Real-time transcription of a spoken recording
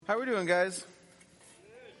How are we doing, guys?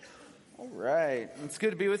 All right. It's good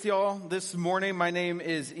to be with y'all this morning. My name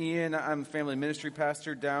is Ian. I'm the family ministry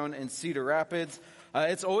pastor down in Cedar Rapids.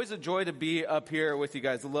 It's always a joy to be up here with you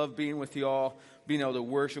guys. I love being with y'all, being able to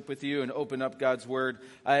worship with you and open up God's Word.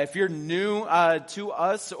 If you're new to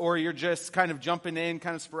us or you're just kind of jumping in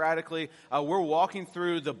kind of sporadically, we're walking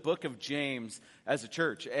through the book of James as a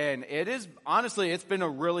church. And it is, honestly, it's been a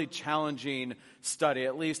really challenging study,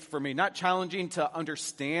 at least for me. Not challenging to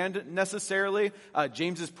understand necessarily.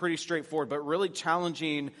 James is pretty straightforward, but really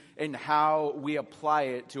challenging in how we apply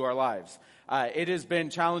it to our lives. It has been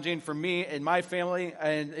challenging for me and my family,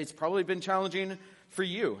 and it's probably been challenging for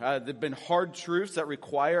you. There have been hard truths that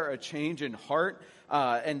require a change in heart,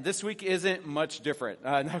 and this week isn't much different.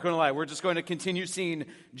 Not going to lie, we're just going to continue seeing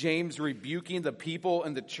James rebuking the people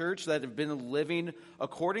in the church that have been living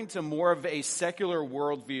according to more of a secular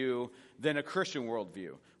worldview than a Christian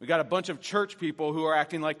worldview. We got a bunch of church people who are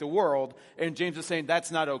acting like the world, and James is saying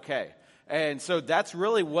that's not okay. And so that's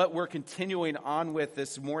really what we're continuing on with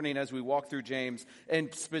this morning as we walk through James,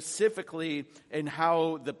 and specifically in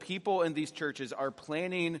how the people in these churches are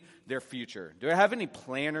planning their future. Do I have any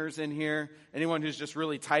planners in here? Anyone who's just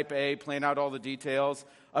really type A, plan out all the details?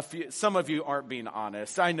 Some of you aren't being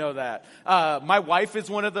honest. I know that. My wife is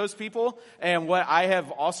one of those people, and what I have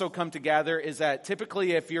also come to gather is that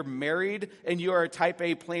typically if you're married and you are a type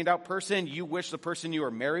A planned out person, you wish the person you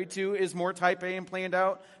are married to is more type A and planned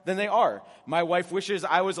out than they are. My wife wishes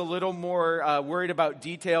I was a little more worried about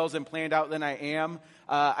details and planned out than I am.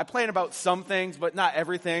 I plan about some things, but not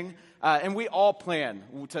everything. And we all plan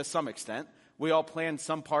to some extent. We all plan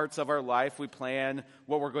some parts of our life. We plan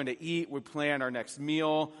what we're going to eat. We plan our next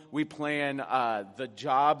meal. We plan the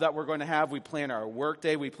job that we're going to have. We plan our work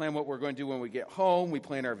day. We plan what we're going to do when we get home. We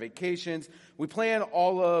plan our vacations. We plan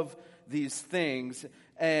all of these things.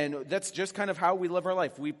 And that's just kind of how we live our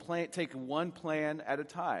life. We take one plan at a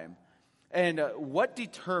time. And what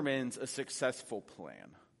determines a successful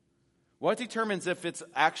plan? What determines if it's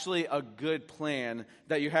actually a good plan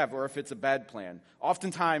that you have or if it's a bad plan?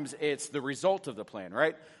 Oftentimes, it's the result of the plan,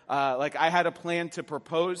 right? Like I had a plan to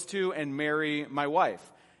propose to and marry my wife.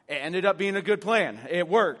 It ended up being a good plan. It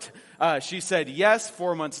worked. She said yes.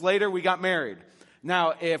 4 months later, we got married.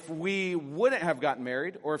 Now, if we wouldn't have gotten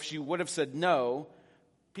married or if she would have said no,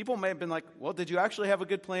 people may have been like, well, did you actually have a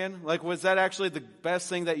good plan? Like, was that actually the best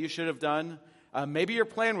thing that you should have done? Maybe your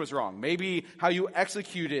plan was wrong. Maybe how you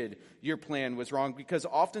executed your plan was wrong, because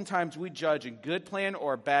oftentimes we judge a good plan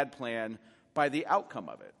or a bad plan by the outcome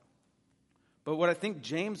of it. But what I think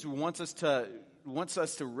James wants us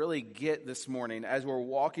to really get this morning as we're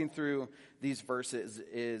walking through these verses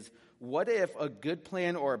is, what if a good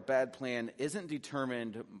plan or a bad plan isn't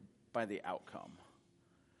determined by the outcome?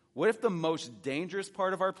 What if the most dangerous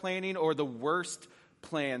part of our planning or the worst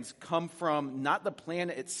plans come from not the plan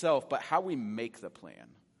itself, but how we make the plan?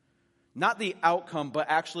 Not the outcome, but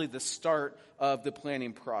actually the start of the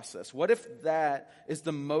planning process. What if that is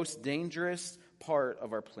the most dangerous part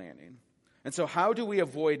of our planning? And so how do we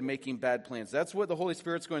avoid making bad plans? That's what the Holy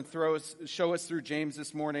Spirit's going to show us through James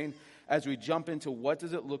this morning as we jump into what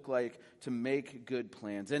does it look like to make good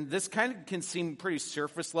plans. And this kind of can seem pretty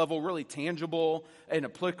surface level, really tangible and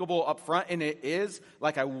applicable up front, and it is.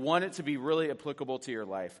 Like, I want it to be really applicable to your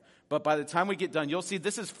life. But by the time we get done, you'll see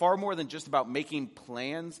this is far more than just about making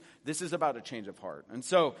plans. This is about a change of heart. And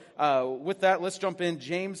so with that, let's jump in.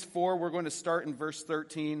 James 4, we're going to start in verse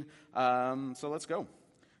 13. So let's go.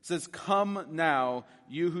 It says, "Come now,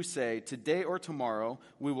 you who say, today or tomorrow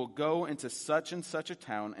we will go into such and such a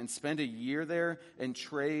town and spend a year there and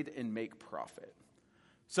trade and make profit."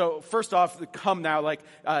 So first off, come now, like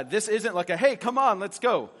this isn't like a, hey, come on, let's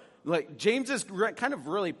go. Like James is kind of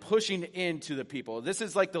really pushing into the people. This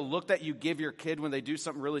is like the look that you give your kid when they do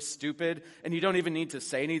something really stupid and you don't even need to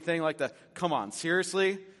say anything, like the, come on,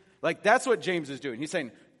 seriously? Like that's what James is doing. He's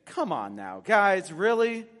saying, come on now, guys,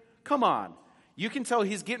 really? Come on. You can tell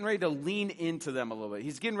he's getting ready to lean into them a little bit.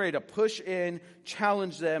 He's getting ready to push in,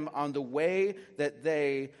 challenge them on the way that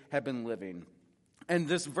they have been living. And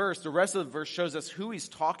this verse, the rest of the verse shows us who he's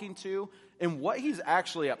talking to and what he's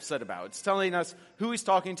actually upset about. It's telling us who he's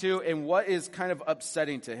talking to and what is kind of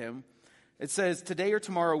upsetting to him. It says, today or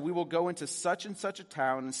tomorrow we will go into such and such a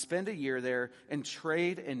town and spend a year there and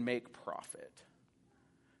trade and make profit.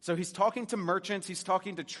 So he's talking to merchants, he's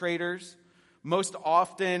talking to traders. Most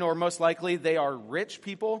often or most likely they are rich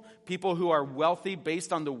people, people who are wealthy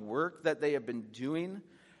based on the work that they have been doing.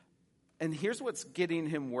 And here's what's getting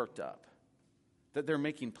him worked up, that they're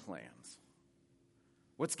making plans.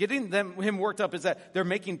 What's getting him worked up is that they're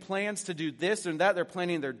making plans to do this and that. They're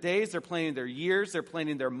planning their days, they're planning their years, they're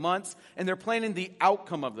planning their months, and they're planning the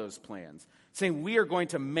outcome of those plans, saying we are going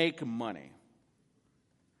to make money.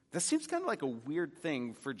 That seems kind of like a weird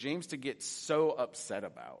thing for James to get so upset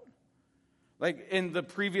about. Like in the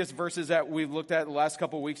previous verses that we've looked at the last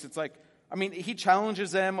couple of weeks, it's like, he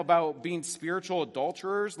challenges them about being spiritual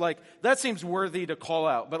adulterers. Like, that seems worthy to call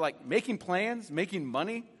out. But like making plans, making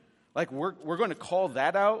money, like we're going to call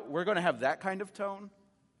that out. We're going to have that kind of tone.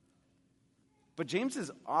 But James is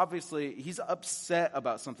obviously, he's upset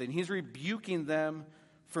about something. He's rebuking them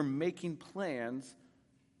for making plans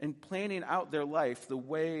and planning out their life the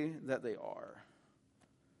way that they are.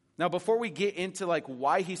 Now, before we get into like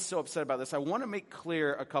why he's so upset about this, I want to make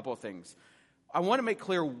clear a couple of things. I want to make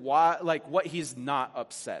clear why, like what he's not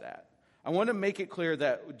upset at. I want to make it clear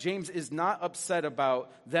that James is not upset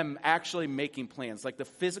about them actually making plans, like the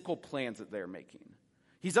physical plans that they're making.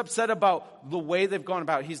 He's upset about the way they've gone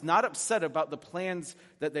about it. He's not upset about the plans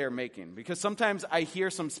that they're making. Because sometimes I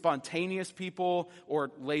hear some spontaneous people,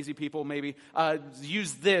 or lazy people maybe,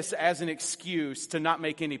 use this as an excuse to not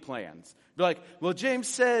make any plans. They're like, well, James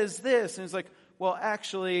says this. And it's like, well,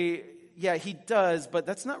 actually, yeah, he does, but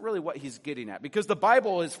that's not really what he's getting at. Because the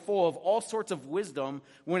Bible is full of all sorts of wisdom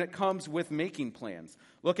when it comes with making plans.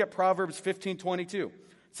 Look at Proverbs 15:22.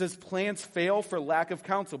 It says, plans fail for lack of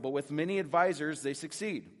counsel, but with many advisors they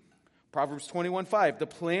succeed. Proverbs 21:5, the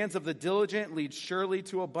plans of the diligent lead surely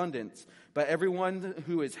to abundance, but everyone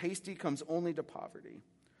who is hasty comes only to poverty.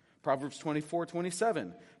 Proverbs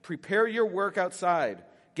 24:27, prepare your work outside,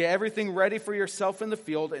 get everything ready for yourself in the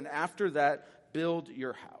field, and after that, build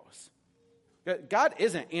your house. God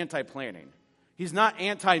isn't anti-planning. He's not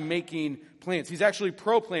anti-making plans. He's actually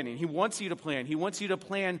pro-planning. He wants you to plan. He wants you to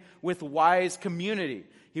plan with wise community.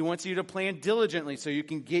 He wants you to plan diligently so you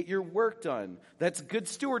can get your work done. That's good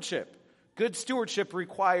stewardship. Good stewardship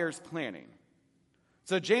requires planning.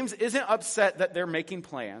 So James isn't upset that they're making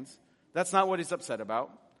plans. That's not what he's upset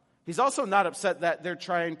about. He's also not upset that they're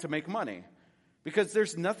trying to make money, because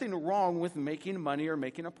there's nothing wrong with making money or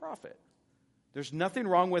making a profit. There's nothing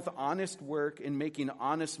wrong with honest work and making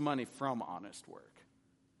honest money from honest work.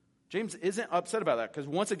 James isn't upset about that, because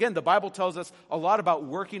once again, the Bible tells us a lot about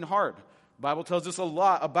working hard. The Bible tells us a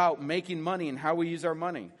lot about making money and how we use our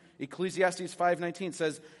money. Ecclesiastes 5:19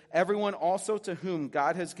 says, everyone also to whom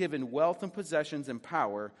God has given wealth and possessions and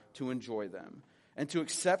power to enjoy them, and to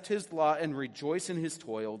accept his law and rejoice in his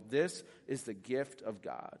toil, this is the gift of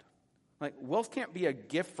God. Like, wealth can't be a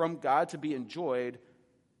gift from God to be enjoyed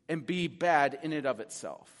and be bad in and of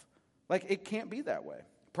itself. Like, it can't be that way.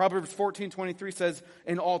 Proverbs 14:23 says,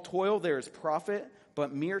 in all toil there is profit,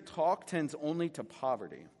 but mere talk tends only to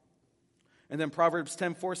poverty. And then Proverbs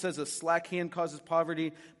 10:4 says, a slack hand causes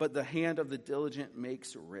poverty, but the hand of the diligent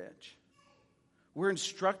makes rich. We're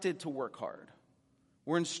instructed to work hard.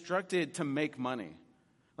 We're instructed to make money.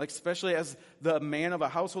 Like, especially as the man of a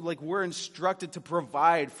household, like, we're instructed to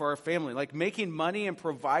provide for our family. Like, making money and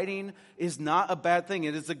providing is not a bad thing.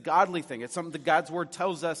 It is a godly thing. It's something that God's word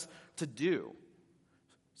tells us to do.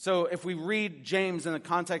 So if we read James in the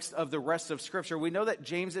context of the rest of Scripture, we know that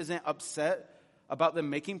James isn't upset about them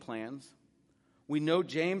making plans. We know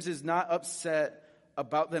James is not upset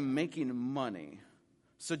about them making money.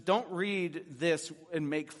 So don't read this and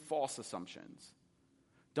make false assumptions.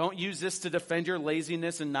 Don't use this to defend your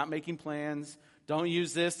laziness and not making plans. Don't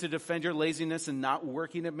use this to defend your laziness and not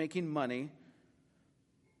working at making money.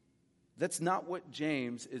 That's not what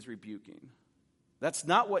James is rebuking. That's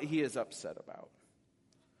not what he is upset about.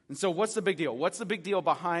 And so what's the big deal? What's the big deal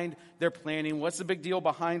behind their planning? What's the big deal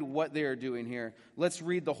behind what they are doing here? Let's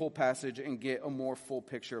read the whole passage and get a more full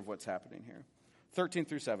picture of what's happening here. 13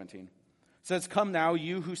 through 17. It says, come now,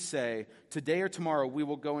 you who say, today or tomorrow we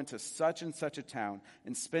will go into such and such a town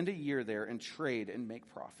and spend a year there and trade and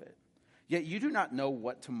make profit. Yet you do not know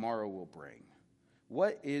what tomorrow will bring.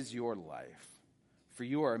 What is your life? For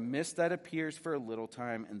you are a mist that appears for a little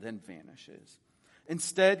time and then vanishes.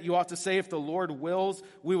 Instead, you ought to say, if the Lord wills,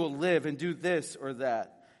 we will live and do this or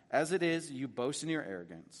that. As it is, you boast in your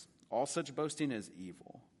arrogance. All such boasting is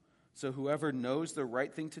evil. So whoever knows the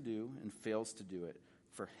right thing to do and fails to do it,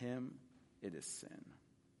 for him it is sin.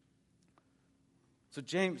 So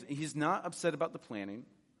James, he's not upset about the planning.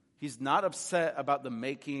 He's not upset about the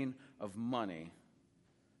making of money.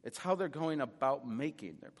 It's how they're going about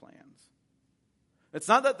making their plans. It's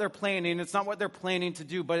not that they're planning, it's not what they're planning to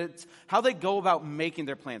do, but it's how they go about making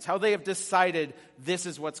their plans, how they have decided this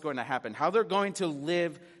is what's going to happen, how they're going to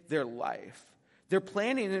live their life. Their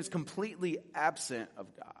planning is completely absent of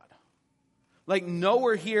God. Like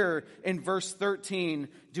nowhere here in verse 13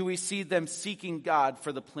 do we see them seeking God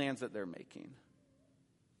for the plans that they're making.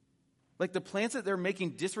 Like the plans that they're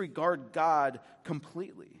making disregard God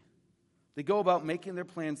completely. They go about making their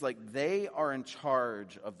plans like they are in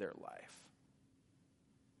charge of their life.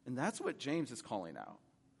 And that's what James is calling out.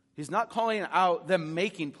 He's not calling out them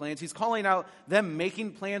making plans. He's calling out them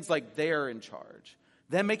making plans like they are in charge.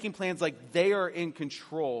 Them making plans like they are in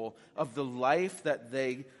control of the life that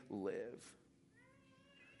they live.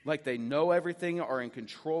 Like they know everything, are in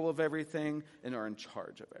control of everything, and are in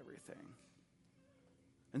charge of everything.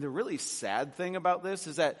 And the really sad thing about this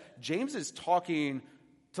is that James is talking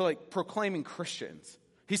to like proclaiming Christians.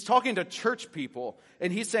 He's talking to church people,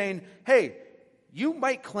 and he's saying, hey, you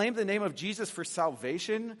might claim the name of Jesus for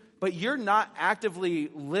salvation, but you're not actively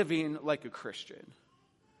living like a Christian.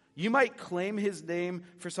 You might claim his name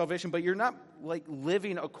for salvation, but you're not like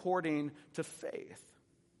living according to faith.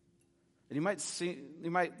 And you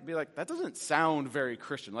might be like, that doesn't sound very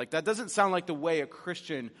Christian. Like that doesn't sound like the way a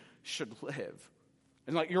Christian should live.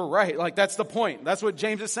 And like, you're right. Like that's the point. That's what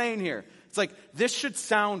James is saying here. It's like, this should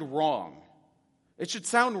sound wrong. It should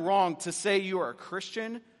sound wrong to say you are a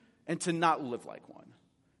Christian and to not live like one.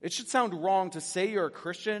 It should sound wrong to say you're a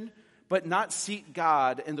Christian, but not seek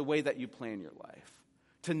God in the way that you plan your life.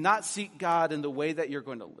 To not seek God in the way that you're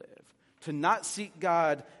going to live. To not seek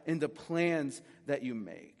God in the plans that you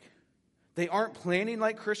make. They aren't planning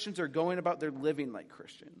like Christians or going about their living like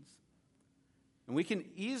Christians. And we can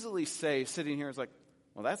easily say, sitting here, it's like,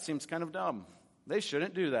 well, that seems kind of dumb. They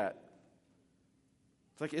shouldn't do that.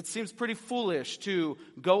 It's like, it seems pretty foolish to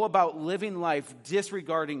go about living life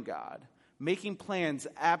disregarding God, making plans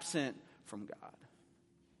absent from God.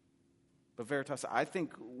 But Veritas, I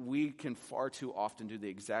think we can far too often do the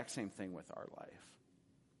exact same thing with our life.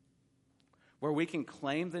 Where we can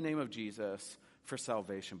claim the name of Jesus for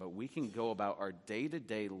salvation, but we can go about our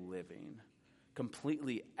day-to-day living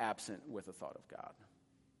completely absent with the thought of God,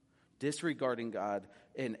 disregarding God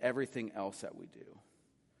in everything else that we do.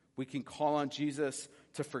 We can call on Jesus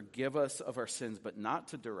to forgive us of our sins, but not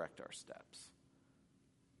to direct our steps.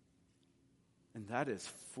 And that is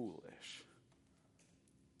foolish.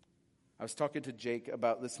 I was talking to Jake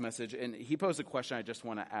about this message, and he posed a question I just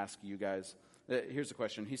want to ask you guys. Here's the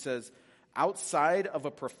question. He says, outside of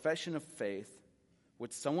a profession of faith,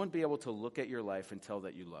 would someone be able to look at your life and tell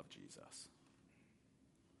that you love Jesus?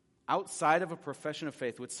 Outside of a profession of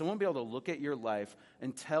faith, would someone be able to look at your life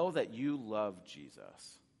and tell that you love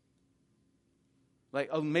Jesus?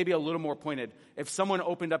 Like maybe a little more pointed, if someone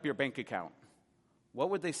opened up your bank account,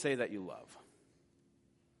 what would they say that you love?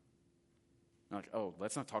 Like, oh,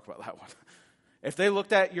 let's not talk about that one. If they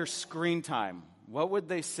looked at your screen time, what would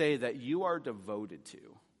they say that you are devoted to?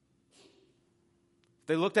 If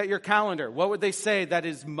they looked at your calendar, what would they say that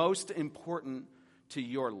is most important to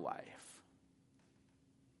your life?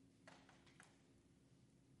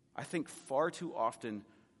 I think far too often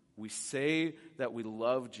we say that we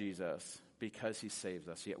love Jesus because he saves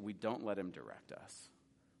us, yet we don't let him direct us.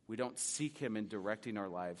 We don't seek him in directing our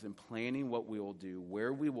lives and planning what we will do,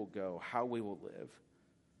 where we will go, how we will live.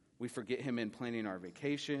 We forget him in planning our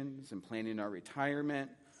vacations, and planning our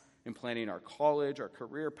retirement, in planning our college, our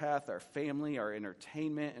career path, our family, our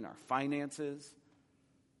entertainment, and our finances.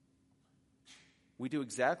 We do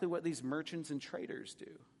exactly what these merchants and traders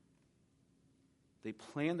do. They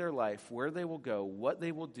plan their life, where they will go, what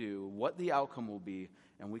they will do, what the outcome will be,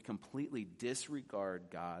 and we completely disregard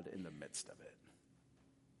God in the midst of it.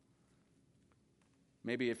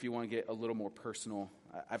 Maybe if you want to get a little more personal,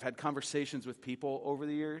 I've had conversations with people over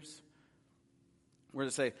the years where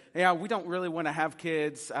they say, yeah, we don't really want to have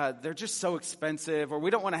kids. They're just so expensive, or we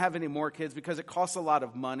don't want to have any more kids because it costs a lot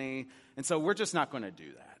of money, and so we're just not going to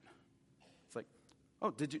do that. It's like, oh,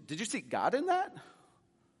 did you seek God in that?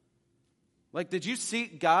 Like, did you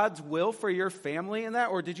seek God's will for your family in that,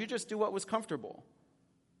 or did you just do what was comfortable?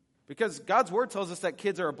 Because God's word tells us that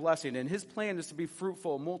kids are a blessing, and his plan is to be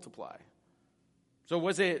fruitful and multiply. So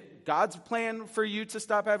was it God's plan for you to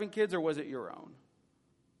stop having kids, or was it your own?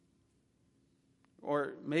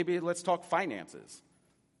 Or maybe let's talk finances.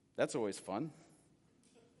 That's always fun.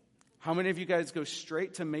 How many of you guys go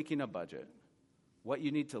straight to making a budget? What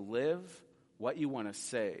you need to live, what you want to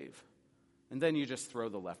save, and then you just throw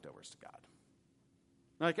the leftovers to God.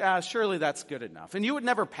 Like, surely that's good enough. And you would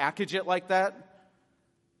never package it like that,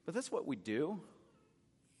 but that's what we do.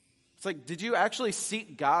 It's like, did you actually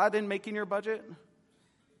seek God in making your budget?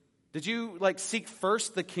 Did you seek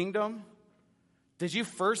first the kingdom? Did you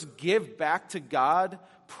first give back to God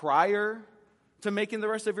prior to making the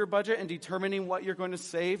rest of your budget and determining what you're going to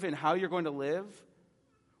save and how you're going to live?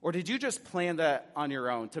 Or did you just plan that on your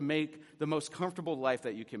own to make the most comfortable life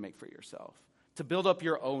that you can make for yourself? To build up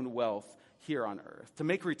your own wealth here on earth? To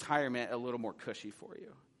make retirement a little more cushy for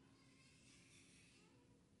you?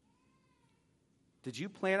 Did you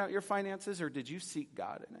plan out your finances or did you seek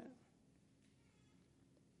God in it?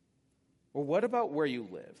 Or what about where you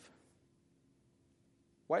live?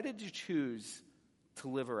 Why did you choose to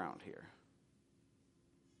live around here?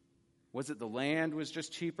 Was it the land was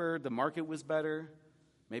just cheaper, the market was better?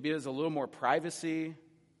 Maybe it was a little more privacy.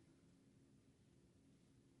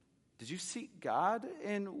 Did you seek God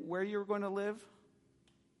in where you were going to live?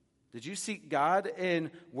 Did you seek God in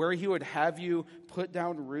where he would have you put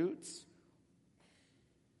down roots?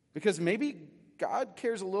 Because maybe God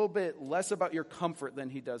cares a little bit less about your comfort than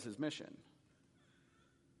he does his mission.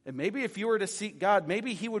 And maybe if you were to seek God,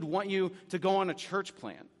 maybe he would want you to go on a church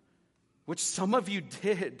plant, which some of you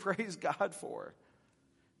did, praise God for.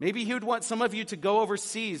 Maybe he would want some of you to go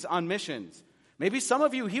overseas on missions. Maybe some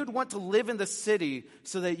of you, he would want to live in the city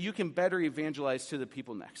so that you can better evangelize to the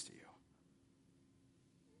people next to you.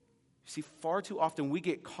 You see, far too often we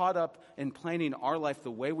get caught up in planning our life the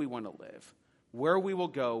way we want to live, where we will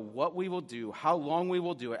go, what we will do, how long we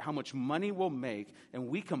will do it, how much money we'll make, and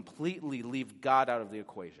we completely leave God out of the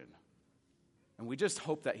equation. And we just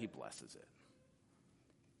hope that he blesses it.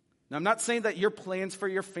 Now, I'm not saying that your plans for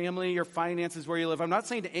your family, your finances, where you live, I'm not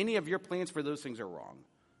saying that any of your plans for those things are wrong.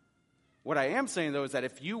 What I am saying, though, is that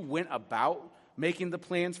if you went about making the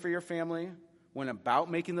plans for your family, went about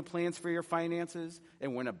making the plans for your finances,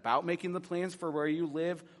 and went about making the plans for where you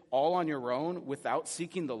live all on your own without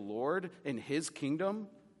seeking the Lord and his kingdom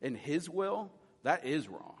and his will, that is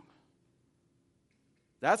wrong.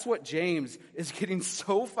 That's what James is getting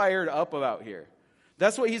so fired up about here.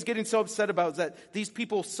 That's what he's getting so upset about, is that these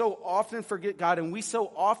people so often forget God, and we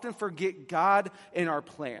so often forget God in our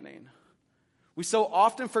planning. We so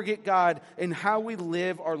often forget God in how we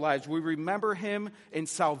live our lives. We remember him in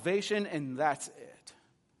salvation, and that's it.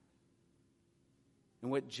 And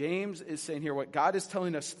what James is saying here, what God is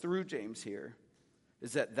telling us through James here,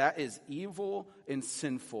 is that is evil and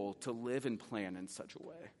sinful to live and plan in such a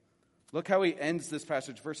way. Look how he ends this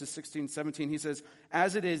passage, verses 16 and 17. He says,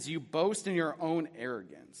 "As it is, you boast in your own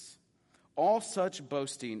arrogance. All such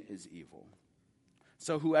boasting is evil.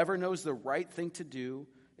 So whoever knows the right thing to do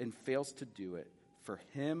and fails to do it, for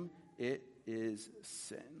him it is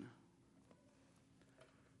sin."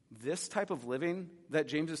 This type of living that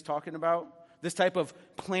James is talking about, this type of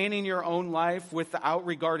planning your own life without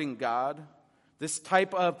regarding God, this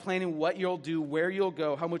type of planning what you'll do, where you'll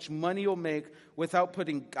go, how much money you'll make without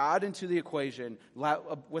putting God into the equation,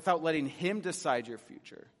 without letting him decide your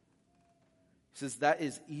future. He says that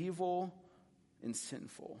is evil and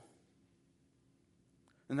sinful.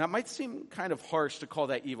 And that might seem kind of harsh to call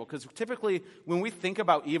that evil, because typically when we think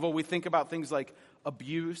about evil, we think about things like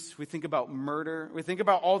abuse, we think about murder, we think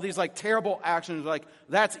about all these like terrible actions, like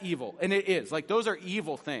that's evil. And it is. Like those are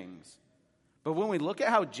evil things. But when we look at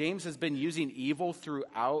how James has been using evil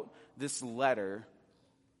throughout this letter,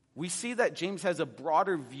 we see that James has a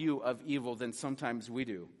broader view of evil than sometimes we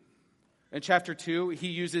do. In chapter 2, he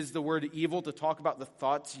uses the word evil to talk about the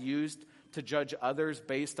thoughts used to judge others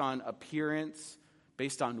based on appearance,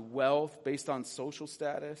 based on wealth, based on social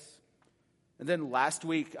status. And then last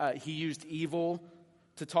week, he used evil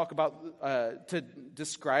to talk about, to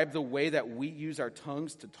describe the way that we use our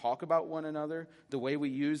tongues to talk about one another, the way we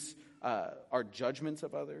use our judgments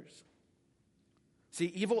of others. See,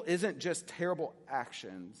 evil isn't just terrible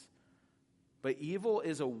actions, but evil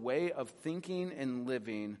is a way of thinking and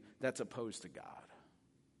living that's opposed to God.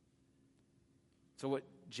 So what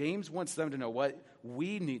James wants them to know, what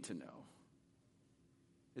we need to know,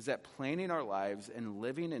 is that planning our lives and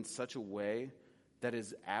living in such a way that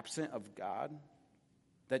is absent of God,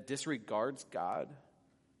 that disregards God,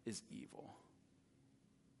 is evil.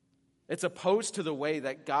 It's opposed to the way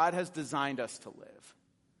that God has designed us to live.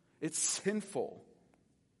 It's sinful.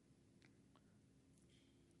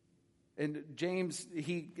 And James,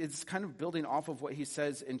 he is kind of building off of what he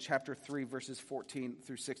says in chapter 3, verses 14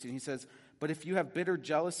 through 16. He says, "But if you have bitter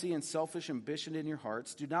jealousy and selfish ambition in your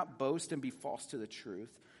hearts, do not boast and be false to the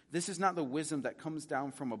truth. This is not the wisdom that comes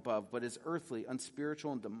down from above, but is earthly,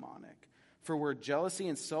 unspiritual, and demonic. For where jealousy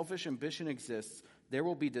and selfish ambition exists, there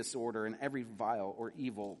will be disorder in every vile or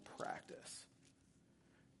evil practice."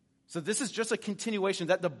 So this is just a continuation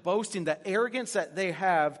that the boasting, the arrogance that they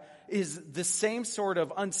have is the same sort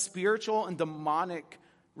of unspiritual and demonic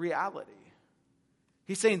reality.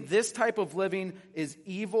 He's saying this type of living is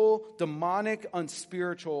evil, demonic,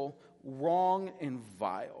 unspiritual, wrong, and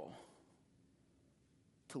vile.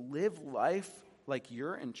 To live life like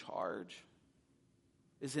you're in charge,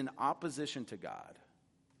 is in opposition to God.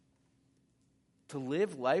 To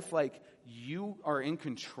live life like you are in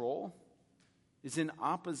control is in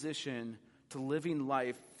opposition to living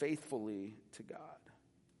life faithfully to God.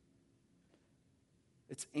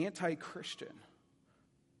 It's anti-Christian.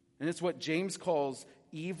 And it's what James calls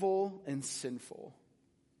evil and sinful.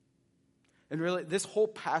 And really, this whole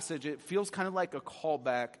passage, it feels kind of like a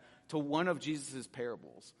callback to one of Jesus'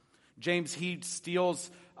 parables. James, he steals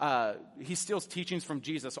teachings from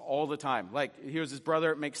Jesus all the time. Like, he was his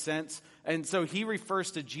brother, it makes sense. And so he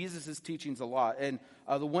refers to Jesus' teachings a lot. And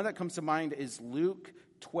the one that comes to mind is Luke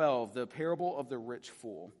 12, the parable of the rich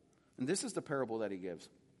fool. And this is the parable that he gives.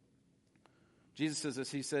 Jesus says this,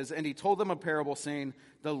 he says, "And he told them a parable saying,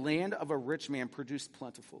 the land of a rich man produced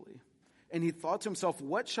plentifully. And he thought to himself,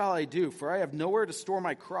 what shall I do? For I have nowhere to store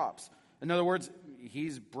my crops." In other words,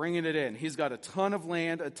 he's bringing it in. He's got a ton of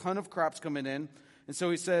land, a ton of crops coming in. And so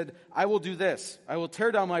he said, "I will do this. I will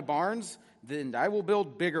tear down my barns, then I will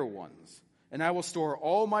build bigger ones. And I will store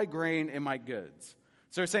all my grain and my goods."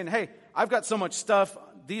 So they're saying, hey, I've got so much stuff.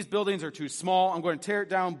 These buildings are too small. I'm going to tear it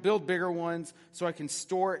down, build bigger ones so I can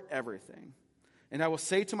store everything. "And I will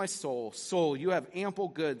say to my soul, soul, you have ample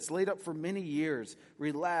goods laid up for many years.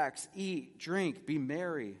 Relax, eat, drink, be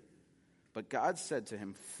merry." But God said to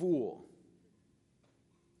him, "Fool,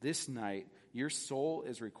 this night your soul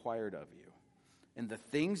is required of you. And the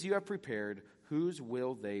things you have prepared, whose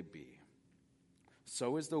will they be?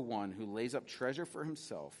 So is the one who lays up treasure for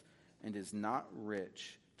himself and is not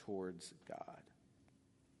rich towards God."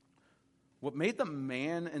 What made the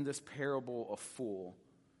man in this parable a fool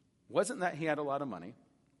wasn't that he had a lot of money.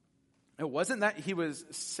 It wasn't that he was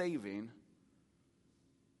saving.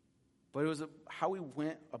 But it was how he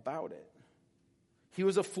went about it. He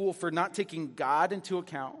was a fool for not taking God into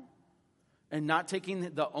account and not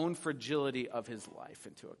taking the own fragility of his life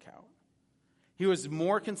into account. He was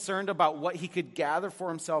more concerned about what he could gather for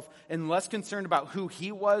himself and less concerned about who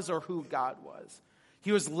he was or who God was.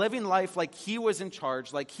 He was living life like he was in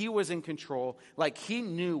charge, like he was in control, like he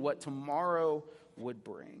knew what tomorrow would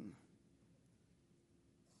bring.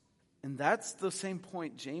 And that's the same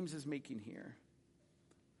point James is making here.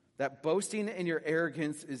 That boasting in your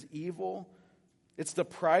arrogance is evil. It's the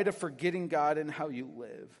pride of forgetting God and how you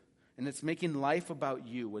live. And it's making life about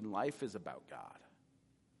you when life is about God.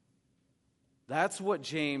 That's what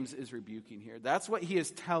James is rebuking here. That's what he is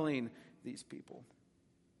telling these people.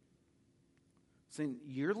 Saying,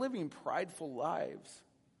 you're living prideful lives.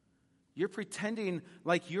 You're pretending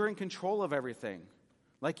like you're in control of everything.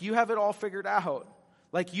 Like you have it all figured out.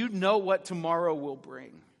 Like you know what tomorrow will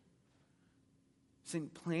bring. Saying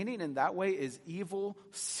planning in that way is evil,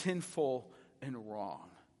 sinful, and wrong.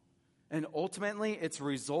 And ultimately, it's a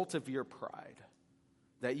result of your pride.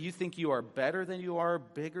 That you think you are better than you are,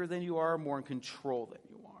 bigger than you are, more in control than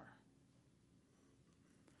you are.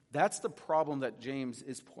 That's the problem that James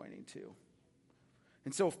is pointing to.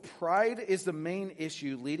 And so if pride is the main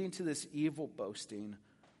issue leading to this evil boasting,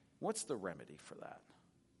 what's the remedy for that?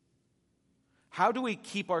 How do we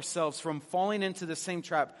keep ourselves from falling into the same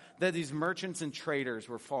trap that these merchants and traders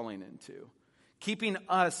were falling into? Keeping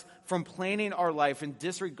us from planning our life in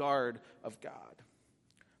disregard of God.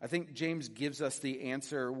 I think James gives us the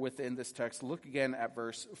answer within this text. Look again at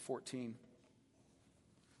verse 14.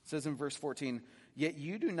 It says in verse 14, "Yet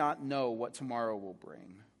you do not know what tomorrow will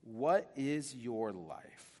bring. What is your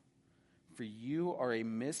life? For you are a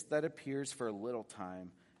mist that appears for a little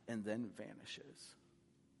time and then vanishes."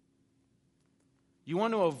 You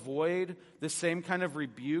want to avoid the same kind of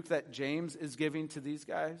rebuke that James is giving to these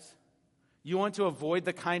guys? You want to avoid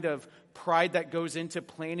the kind of pride that goes into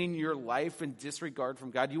planning your life in disregard from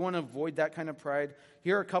God? You want to avoid that kind of pride?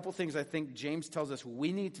 Here are a couple things I think James tells us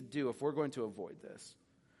we need to do if we're going to avoid this.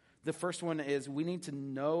 The first one is we need to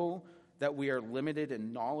know that we are limited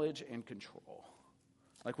in knowledge and control.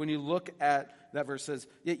 Like when you look at that verse, it says,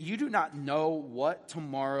 "Yet you do not know what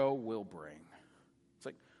tomorrow will bring." It's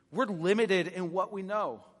like we're limited in what we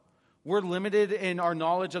know. We're limited in our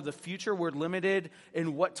knowledge of the future. We're limited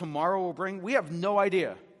in what tomorrow will bring. We have no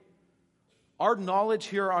idea. Our knowledge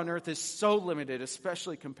here on earth is so limited,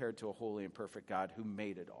 especially compared to a holy and perfect God who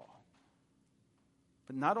made it all.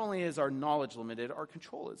 But not only is our knowledge limited, our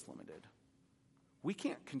control is limited. We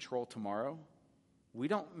can't control tomorrow. We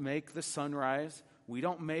don't make the sun rise. We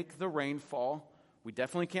don't make the rain fall. We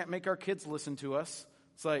definitely can't make our kids listen to us.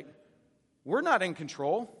 It's like, we're not in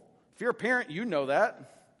control. If you're a parent, you know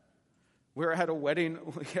that. We were at a wedding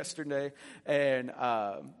yesterday, and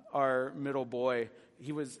our middle boy,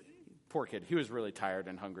 poor kid, he was really tired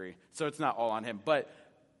and hungry, so it's not all on him. But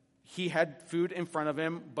he had food in front of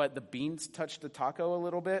him, but the beans touched the taco a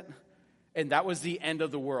little bit, And that was the end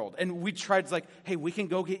of the world. And we tried like, hey, we can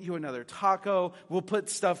go get you another taco. We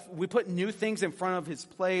put new things in front of his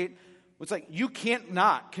plate. It's like, you can't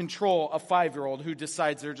not control a 5-year-old who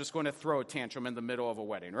decides they're just going to throw a tantrum in the middle of a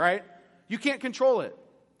wedding, right? You can't control it.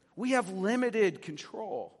 We have limited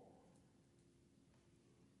control.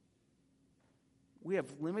 We have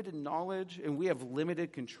limited knowledge and we have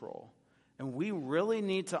limited control. And we really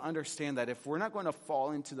need to understand that if we're not going to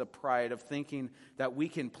fall into the pride of thinking that we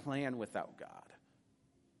can plan without God.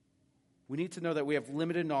 We need to know that we have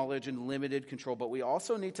limited knowledge and limited control, but we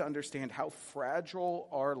also need to understand how fragile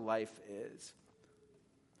our life is.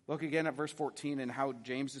 Look again at verse 14 and how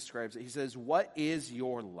James describes it. He says, "What is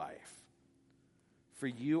your life? For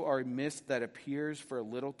you are a mist that appears for a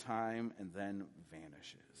little time and then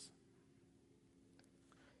vanishes."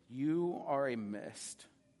 You are a mist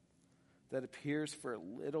that appears for a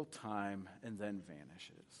little time and then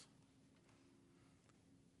vanishes.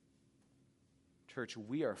 Church,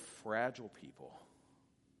 we are fragile people.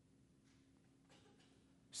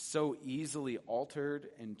 So easily altered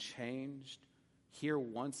and changed. Here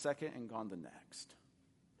 1 second and gone the next.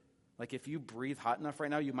 Like if you breathe hot enough right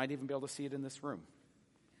now, you might even be able to see it in this room.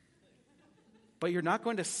 But you're not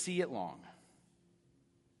going to see it long.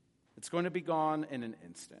 It's going to be gone in an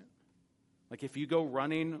instant. Like if you go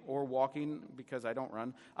running or walking, because I don't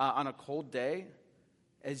run, on a cold day,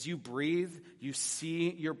 as you breathe, you see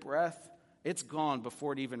your breath, it's gone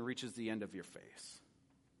before it even reaches the end of your face.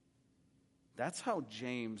 That's how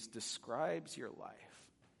James describes your life.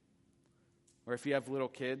 Or if you have little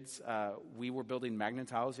kids, we were building magnet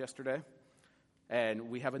tiles yesterday, and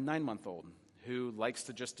we have a 9-month-old who likes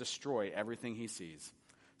to just destroy everything he sees.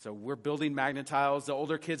 So we're building magnet tiles. The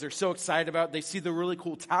older kids are so excited about it. They see the really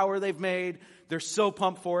cool tower they've made. They're so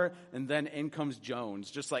pumped for it. And then in comes Jones,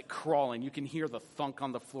 just like crawling. You can hear the thunk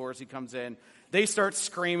on the floor as he comes in. They start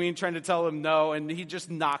screaming, trying to tell him no, and he just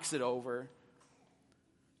knocks it over.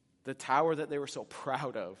 The tower that they were so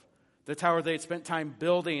proud of, the tower they had spent time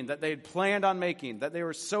building, that they had planned on making, that they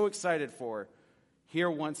were so excited for, here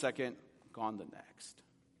 1 second, gone the next.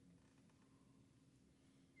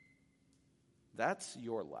 That's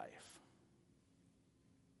your life.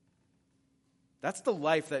 That's the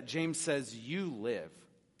life that James says you live.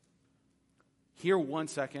 Here 1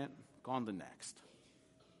 second, gone the next.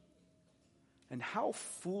 And how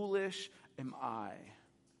foolish am I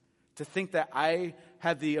to think that I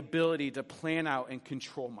have the ability to plan out and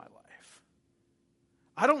control my life?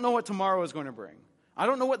 I don't know what tomorrow is going to bring. I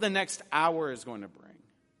don't know what the next hour is going to bring.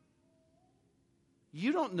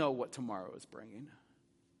 You don't know what tomorrow is bringing.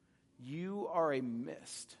 You are a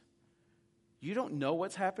mist. You don't know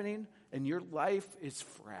what's happening, and your life is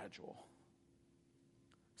fragile.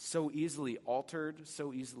 So easily altered,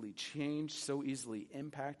 so easily changed, so easily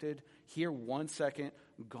impacted. Here 1 second,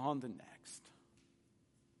 gone the next.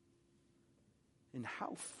 And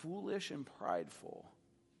how foolish and prideful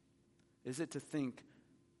is it to think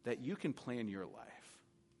that you can plan your life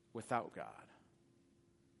without God?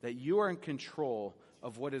 That you are in control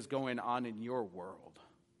of what is going on in your world.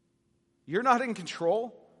 You're not in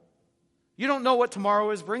control. You don't know what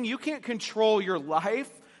tomorrow is bringing. You can't control your life.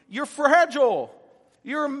 You're fragile.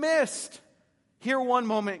 You're a mist. Here 1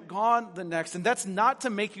 moment, gone the next. And that's not to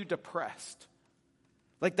make you depressed.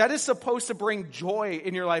 Like that is supposed to bring joy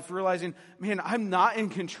in your life, realizing, man, I'm not in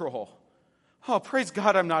control. Oh, praise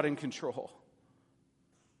God, I'm not in control.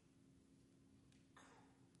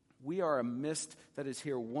 We are a mist that is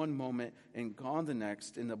here 1 moment and gone the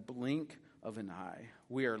next in the blink of an eye.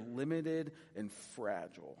 We are limited and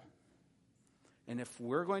fragile. And if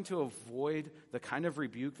we're going to avoid the kind of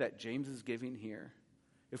rebuke that James is giving here,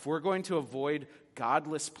 if we're going to avoid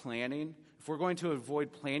godless planning, if we're going to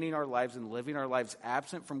avoid planning our lives and living our lives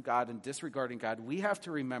absent from God and disregarding God, we have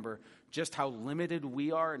to remember just how limited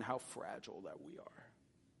we are and how fragile that we are.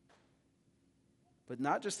 But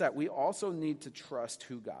not just that, we also need to trust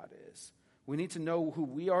who God is. We need to know who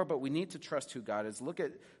we are, but we need to trust who God is. Look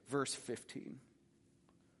at verse 15.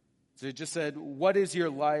 So it just said, what is your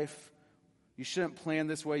life? You shouldn't plan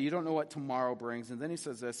this way. You don't know what tomorrow brings. And then he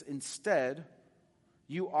says this, instead,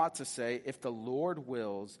 you ought to say, if the Lord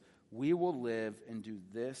wills, we will live and do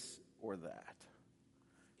this or that.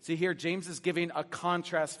 See here, James is giving a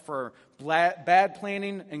contrast for bad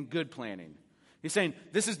planning and good planning. He's saying,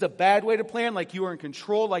 this is the bad way to plan, like you are in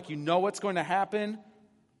control, like you know what's going to happen,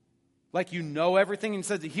 like you know everything. And he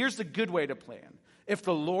says, here's the good way to plan. If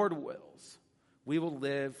the Lord wills, we will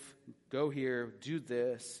live, go here, do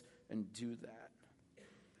this, and do that.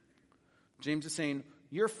 James is saying,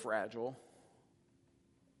 you're fragile.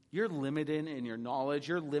 You're limited in your knowledge.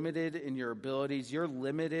 You're limited in your abilities. You're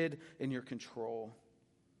limited in your control.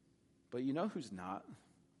 But you know who's not?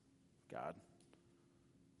 God.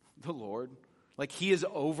 The Lord. Like, he is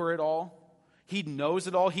over it all. He knows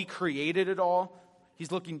it all. He created it all.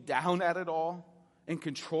 He's looking down at it all, in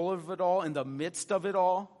control of it all, in the midst of it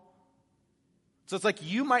all. So it's like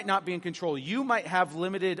you might not be in control. You might have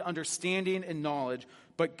limited understanding and knowledge,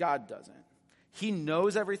 but God doesn't. He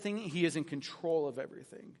knows everything. He is in control of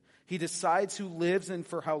everything. He decides who lives and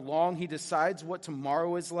for how long. He decides what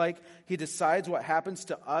tomorrow is like. He decides what happens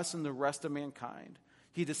to us and the rest of mankind.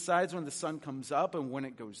 He decides when the sun comes up and when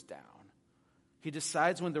it goes down. He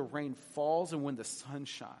decides when the rain falls and when the sun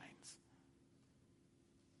shines.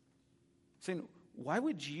 Saying, why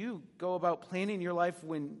would you go about planning your life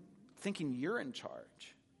when thinking you're in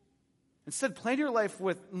charge? Instead, plan your life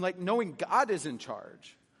with knowing God is in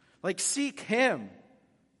charge. Seek him.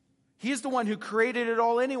 He is the one who created it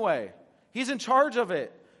all anyway. He's in charge of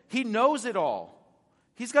it. He knows it all.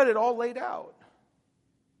 He's got it all laid out.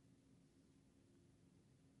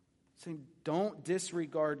 Saying, don't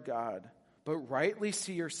disregard God, but rightly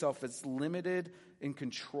see yourself as limited, in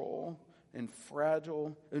control, and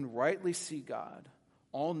fragile, and rightly see God,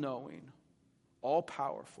 all-knowing,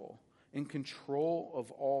 all-powerful, in control of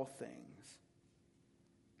all things.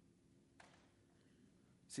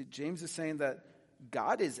 See, James is saying that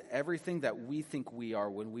God is everything that we think we are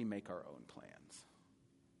when we make our own plans.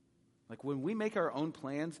 When we make our own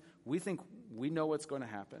plans, we think we know what's going to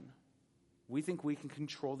happen. We think we can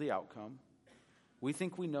control the outcome. We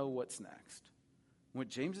think we know what's next. What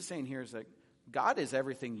James is saying here is that God is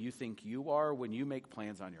everything you think you are when you make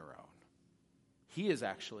plans on your own. He is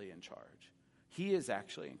actually in charge. He is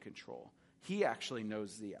actually in control. He actually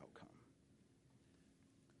knows the outcome.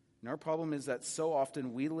 And our problem is that so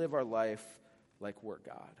often we live our life like we're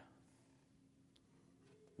God.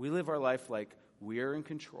 We live our life like we're in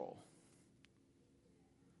control.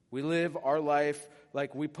 We live our life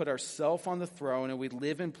like we put ourselves on the throne and we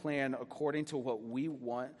live and plan according to what we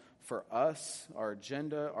want for us, our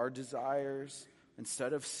agenda, our desires,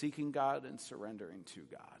 instead of seeking God and surrendering to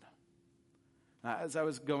God. As I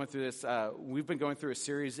was going through this, we've been going through a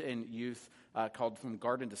series in youth called From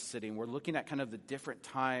Garden to City. And we're looking at kind of the different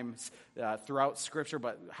times throughout Scripture,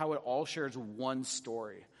 but how it all shares one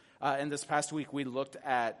story. And this past week, we looked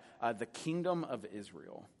at the kingdom of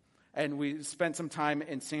Israel. And we spent some time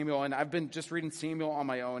in Samuel, and I've been just reading Samuel on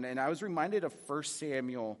my own, and I was reminded of 1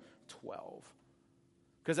 Samuel 12.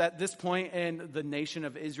 Because at this point in the nation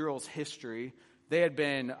of Israel's history, they had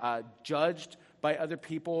been judged by other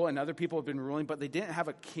people, and other people had been ruling, but they didn't have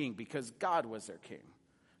a king because God was their king.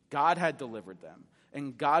 God had delivered them,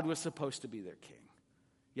 and God was supposed to be their king.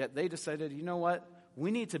 Yet they decided, you know what? We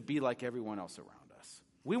need to be like everyone else around us.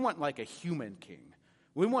 We want like a human king.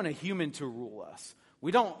 We want a human to rule us.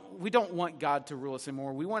 We don't want God to rule us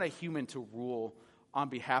anymore. We want a human to rule on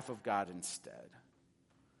behalf of God instead.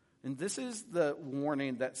 And this is the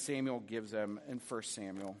warning that Samuel gives them in 1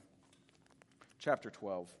 Samuel chapter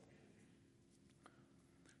 12.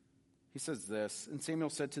 He says this, and Samuel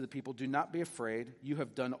said to the people, "Do not be afraid. You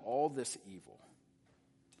have done all this evil.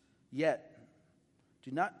 Yet,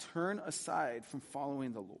 do not turn aside from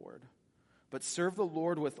following the Lord, but serve the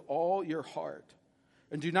Lord with all your heart.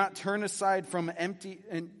 And do not turn aside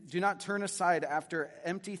after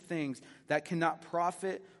empty things that cannot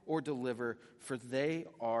profit or deliver, for they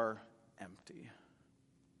are empty."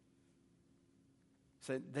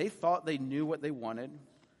 So they thought they knew what they wanted.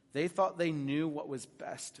 They thought they knew what was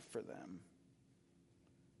best for them.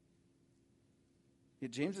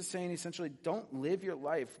 Yet James is saying essentially, don't live your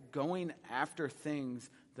life going after things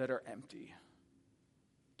that are empty.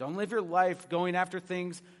 Don't live your life going after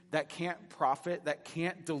things that can't profit, that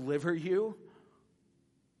can't deliver you.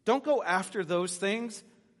 Don't go after those things.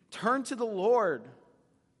 Turn to the Lord.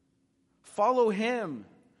 Follow him.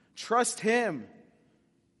 Trust him.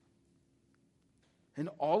 And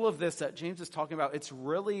all of this that James is talking about,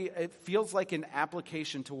 it feels like an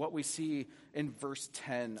application to what we see in verse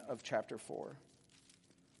 10 of chapter 4.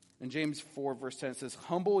 In James 4, verse 10, it says,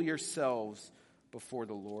 "Humble yourselves before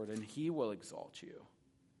the Lord, and he will exalt you."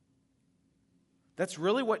 That's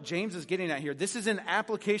really what James is getting at here. This is an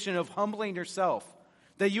application of humbling yourself.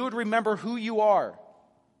 That you would remember who you are.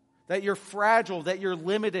 That you're fragile, that you're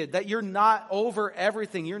limited, that you're not over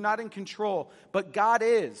everything. You're not in control, but God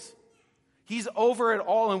is. He's over it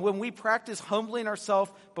all. And when we practice humbling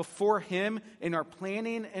ourselves before him in our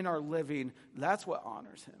planning and our living, that's what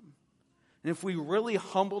honors him. And if we really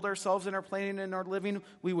humbled ourselves in our planning and our living,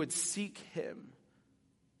 we would seek him.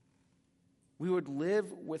 We would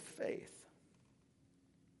live with faith.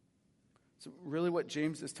 So really what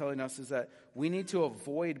James is telling us is that we need to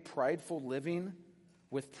avoid prideful living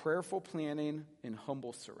with prayerful planning and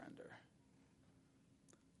humble surrender.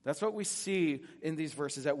 That's what we see in these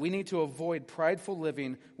verses, that we need to avoid prideful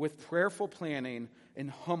living with prayerful planning and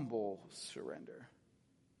humble surrender.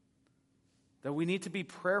 That we need to be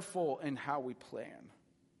prayerful in how we plan.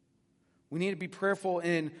 We need to be prayerful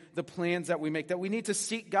in the plans that we make, that we need to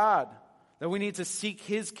seek God, that we need to seek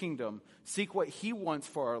His kingdom, seek what He wants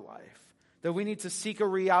for our life, that we need to seek a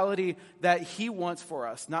reality that He wants for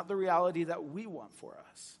us, not the reality that we want for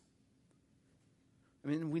us. I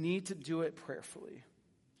mean, we need to do it prayerfully.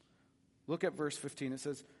 Look at verse 15. It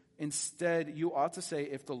says, instead, you ought to say,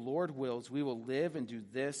 if the Lord wills, we will live and do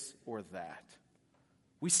this or that.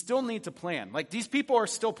 We still need to plan. Like, these people are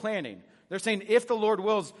still planning. They're saying, if the Lord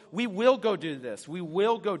wills, we will go do this. We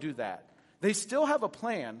will go do that. They still have a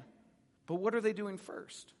plan, but what are they doing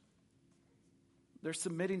first? They're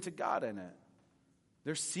submitting to God in it.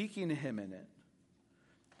 They're seeking Him in it.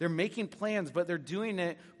 They're making plans, but they're doing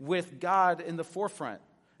it with God in the forefront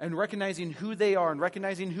and recognizing who they are and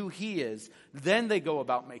recognizing who He is. Then they go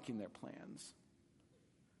about making their plans.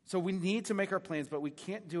 So we need to make our plans, but we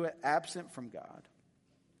can't do it absent from God.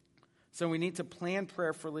 So we need to plan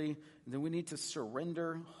prayerfully, and then we need to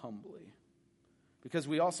surrender humbly. Because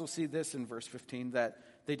we also see this in verse 15, that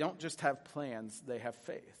they don't just have plans, they have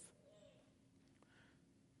faith.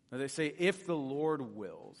 Now they say, if the Lord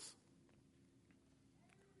wills.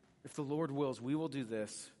 If the Lord wills, we will do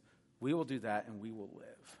this, we will do that, and we will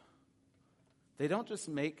live. They don't just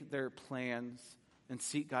make their plans and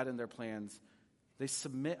seek God in their plans. They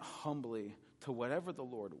submit humbly to whatever the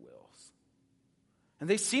Lord wills. And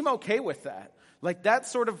they seem okay with that. Like, that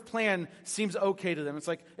sort of plan seems okay to them. It's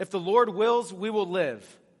like, if the Lord wills, we will live.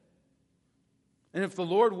 And if the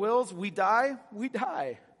Lord wills, we die, we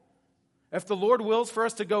die. If the Lord wills for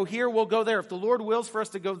us to go here, we'll go there. If the Lord wills for us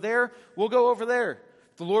to go there, we'll go over there.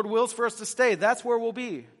 If the Lord wills for us to stay, that's where we'll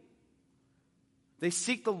be. They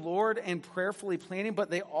seek the Lord in prayerfully planning, but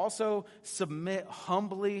they also submit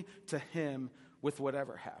humbly to Him with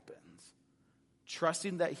whatever happens,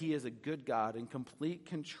 trusting that He is a good God in complete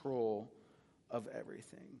control of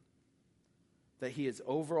everything, that He is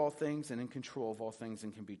over all things and in control of all things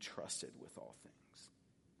and can be trusted with all things.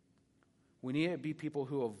 We need to be people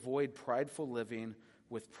who avoid prideful living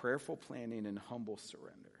with prayerful planning and humble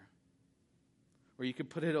surrender. Or you could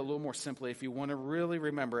put it a little more simply, if you want to really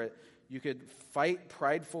remember it, you could fight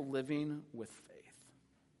prideful living with faith.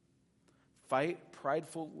 Fight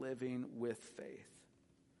prideful living with faith.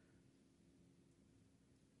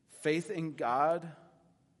 Faith in God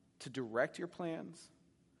to direct your plans.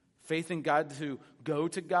 Faith in God to go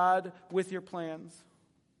to God with your plans.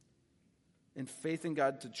 And faith in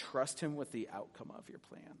God to trust Him with the outcome of your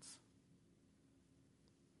plans.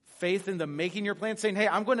 Faith in the making your plans, saying, hey,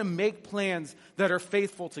 I'm going to make plans that are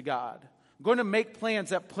faithful to God. I'm going to make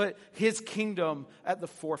plans that put His kingdom at the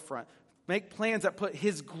forefront. Make plans that put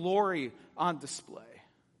His glory on display.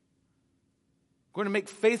 I'm going to make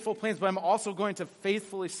faithful plans, but I'm also going to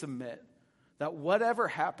faithfully submit that whatever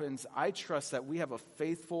happens, I trust that we have a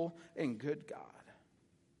faithful and good God.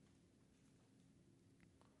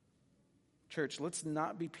 Church, let's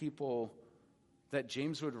not be people that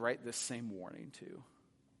James would write this same warning to.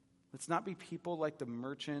 Let's not be people like the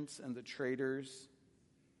merchants and the traders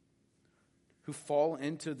who fall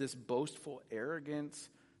into this boastful arrogance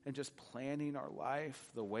and just planning our life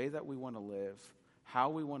the way that we want to live, how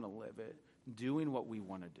we want to live it, doing what we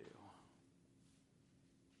want to do.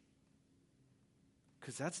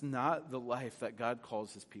 Because that's not the life that God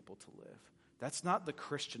calls His people to live. That's not the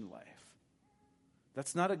Christian life.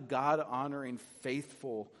 That's not a God-honoring,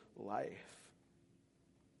 faithful life.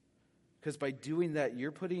 Because by doing that,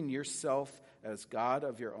 you're putting yourself as God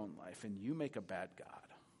of your own life, and you make a bad God.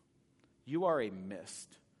 You are a mist.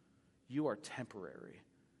 You are temporary.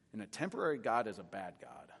 And a temporary God is a bad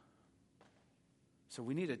God. So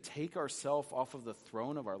we need to take ourselves off of the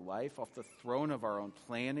throne of our life, off the throne of our own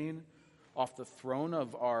planning, off the throne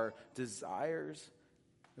of our desires,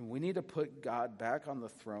 and we need to put God back on the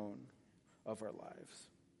throne of our lives.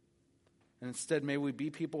 And instead, may we be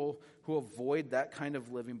people who avoid that kind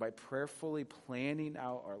of living by prayerfully planning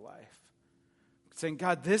out our life. Saying,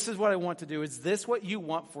 God, this is what I want to do. Is this what you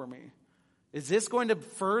want for me? Is this going to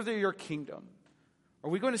further your kingdom? Are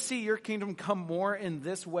we going to see your kingdom come more in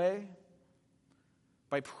this way?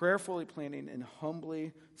 By prayerfully planning and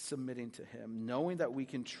humbly submitting to Him, knowing that we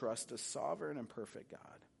can trust a sovereign and perfect God.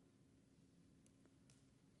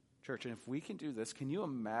 Church, and if we can do this, can you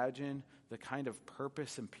imagine the kind of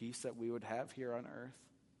purpose and peace that we would have here on earth?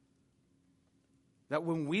 That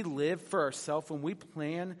when we live for ourselves, when we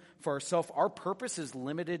plan for ourselves, our purpose is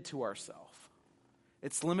limited to ourselves.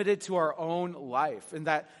 It's limited to our own life. And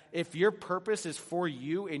that if your purpose is for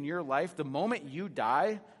you in your life, the moment you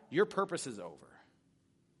die, your purpose is over.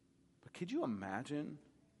 But could you imagine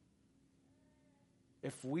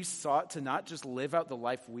if we sought to not just live out the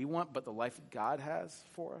life we want, but the life God has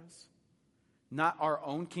for us? Not our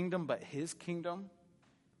own kingdom, but his kingdom.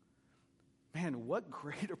 Man, what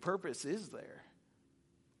greater purpose is there?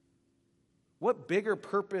 What bigger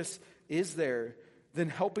purpose is there than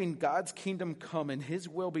helping God's kingdom come and his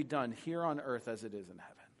will be done here on earth as it is in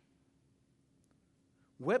heaven?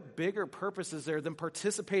 What bigger purpose is there than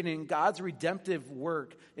participating in God's redemptive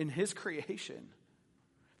work in his creation?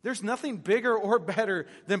 There's nothing bigger or better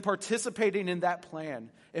than participating in that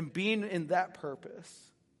plan and being in that purpose.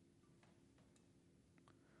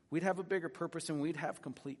 We'd have a bigger purpose and we'd have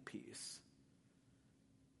complete peace.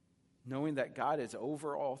 Knowing that God is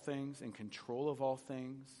over all things, in control of all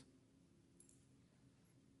things,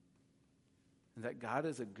 and that God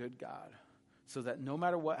is a good God, so that no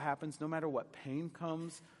matter what happens, no matter what pain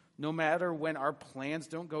comes, no matter when our plans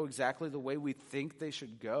don't go exactly the way we think they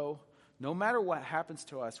should go, no matter what happens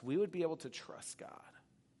to us, we would be able to trust God.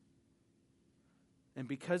 And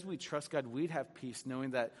because we trust God, we'd have peace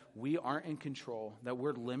knowing that we aren't in control, that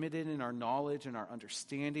we're limited in our knowledge and our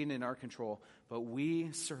understanding and our control, but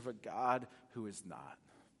we serve a God who is not.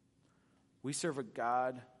 We serve a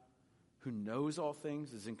God who knows all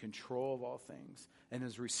things, is in control of all things, and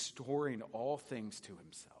is restoring all things to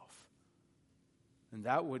himself. And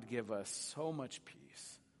that would give us so much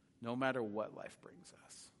peace, no matter what life brings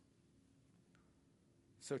us.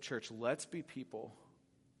 So, church, let's be people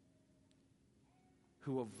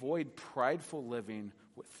who avoid prideful living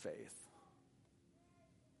with faith.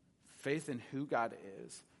 Faith in who God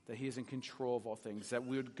is, that he is in control of all things, that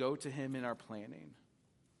we would go to him in our planning,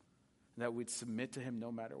 that we'd submit to him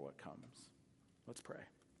no matter what comes. Let's pray.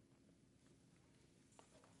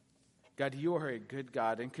 God, you are a good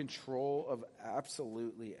God in control of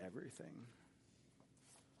absolutely everything.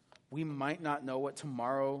 We might not know what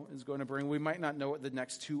tomorrow is going to bring. We might not know what the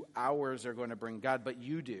next 2 hours are going to bring, God, but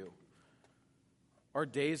you do. Our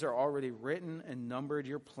days are already written and numbered.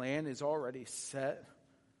 Your plan is already set.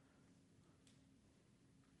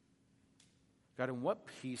 God, and what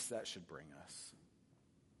peace that should bring us.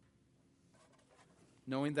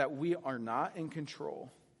 Knowing that we are not in control,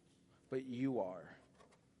 but you are.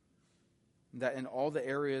 That in all the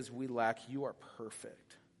areas we lack, you are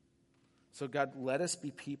perfect. So God, let us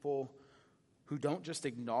be people who don't just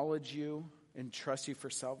acknowledge you and trust you for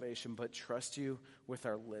salvation, but trust you with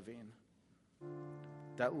our living.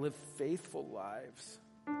 That live faithful lives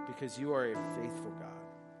because you are a faithful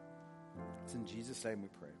God. It's in Jesus' name we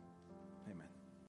pray.